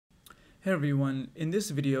Hey everyone, in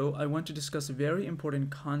this video I want to discuss a very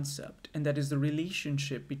important concept, and that is the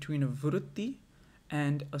relationship between a Vṛtti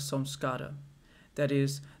and a Saṃskāra. That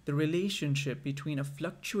is the relationship between a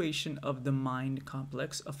fluctuation of the mind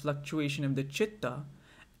complex, a fluctuation of the citta,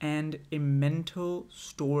 and a mental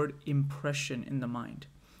stored impression in the mind.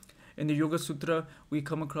 In the Yoga Sutra, we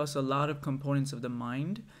come across a lot of components of the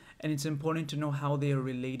mind, and it's important to know how they are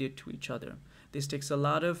related to each other. This takes a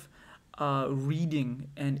lot of reading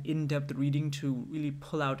and in-depth reading to really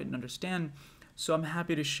pull out and understand. So I'm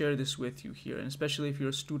happy to share this with you here, and especially if you're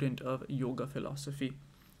a student of yoga philosophy.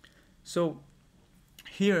 So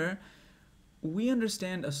here we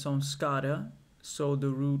understand a Saṃskāra, so the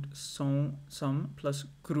root sam plus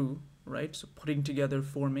kru, right? So putting together,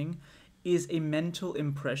 forming, is a mental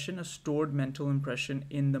impression, a stored mental impression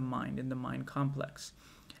in the mind complex.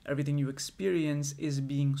 Everything you experience is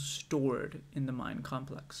being stored in the mind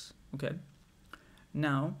complex. Okay.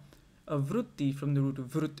 Now, a Vṛtti, from the root of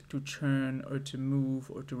vrt, to churn or to move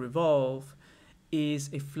or to revolve, is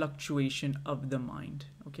a fluctuation of the mind.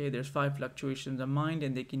 Okay, there's 5 fluctuations of the mind,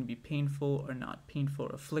 and they can be painful or not painful,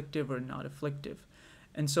 afflictive or not afflictive.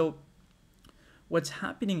 And so what's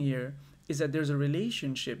happening here is that there's a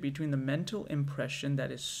relationship between the mental impression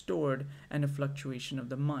that is stored and a fluctuation of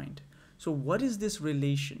the mind. So what is this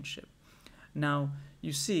relationship? Now,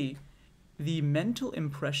 you see, the mental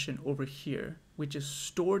impression over here, which is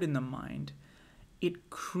stored in the mind, it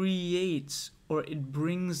creates, or it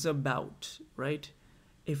brings about, right,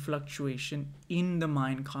 a fluctuation in the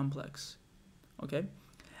mind complex. Okay?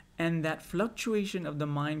 And that fluctuation of the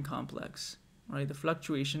mind complex, right, the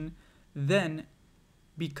fluctuation then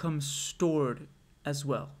becomes stored as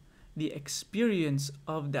well. The experience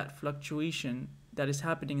of that fluctuation that is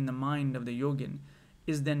happening in the mind of the yogin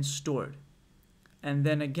is then stored. And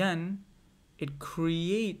then again, it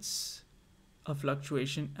creates a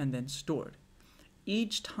fluctuation and then stored.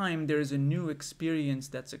 Each time there is a new experience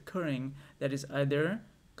that's occurring that is either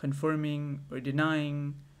confirming or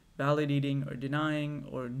denying, validating or denying,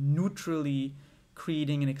 or neutrally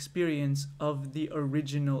creating an experience of the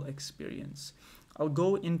original experience. I'll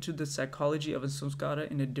go into the psychology of a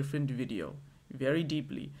Saṃskāra in a different video, very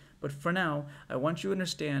deeply. But for now, I want you to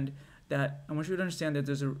understand that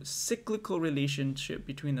there's a cyclical relationship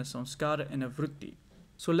between a Saṃskāra and a Vṛtti.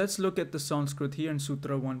 So let's look at the Sanskrit here in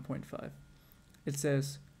Sutra 1.5. It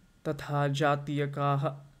says, Tatha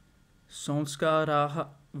jatiyakaha Saṃskāraha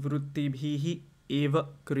vṛttibhihi eva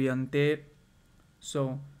kriyante.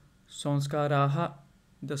 So Saṃskāraha,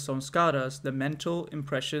 the Saṃskāras, the mental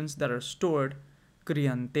impressions that are stored,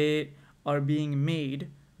 kriyante, are being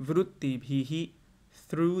made, vṛttibhihi,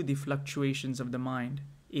 through the fluctuations of the mind,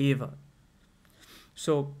 eva.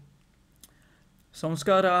 So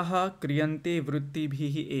Saṃskāraha kriyante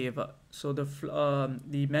vṛttibhihi eva. So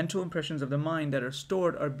the mental impressions of the mind that are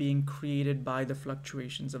stored are being created by the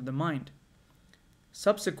fluctuations of the mind.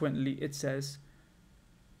 Subsequently, it says,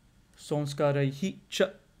 Saṃskāraihi cha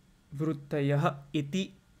vṛttayaha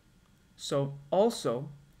iti. So also,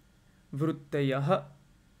 vṛttayaha,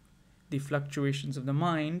 the fluctuations of the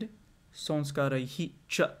mind, Saṃskāraihi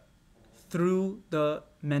cha, through the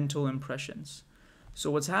mental impressions.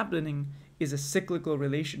 So what's happening is a cyclical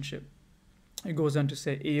relationship. It goes on to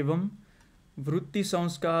say, Evam Vṛtti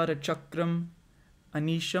Saṃskāra Chakram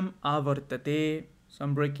Anisham Avartate. So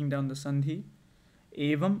I'm breaking down the sandhi.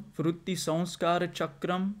 Evam Vṛtti Saṃskāra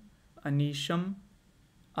Chakram Anisham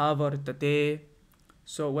Avartate.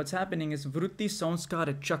 So what's happening is Vṛtti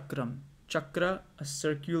Saṃskāra Chakram. Chakra, a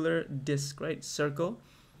circular disc, right? Circle.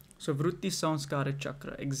 So Vṛtti Saṃskāra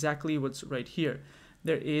Chakra, exactly what's right here.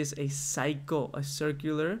 There is a cycle, a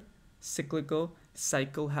circular, cyclical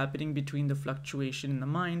cycle happening between the fluctuation in the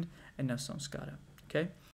mind and a Saṃskāra. Okay?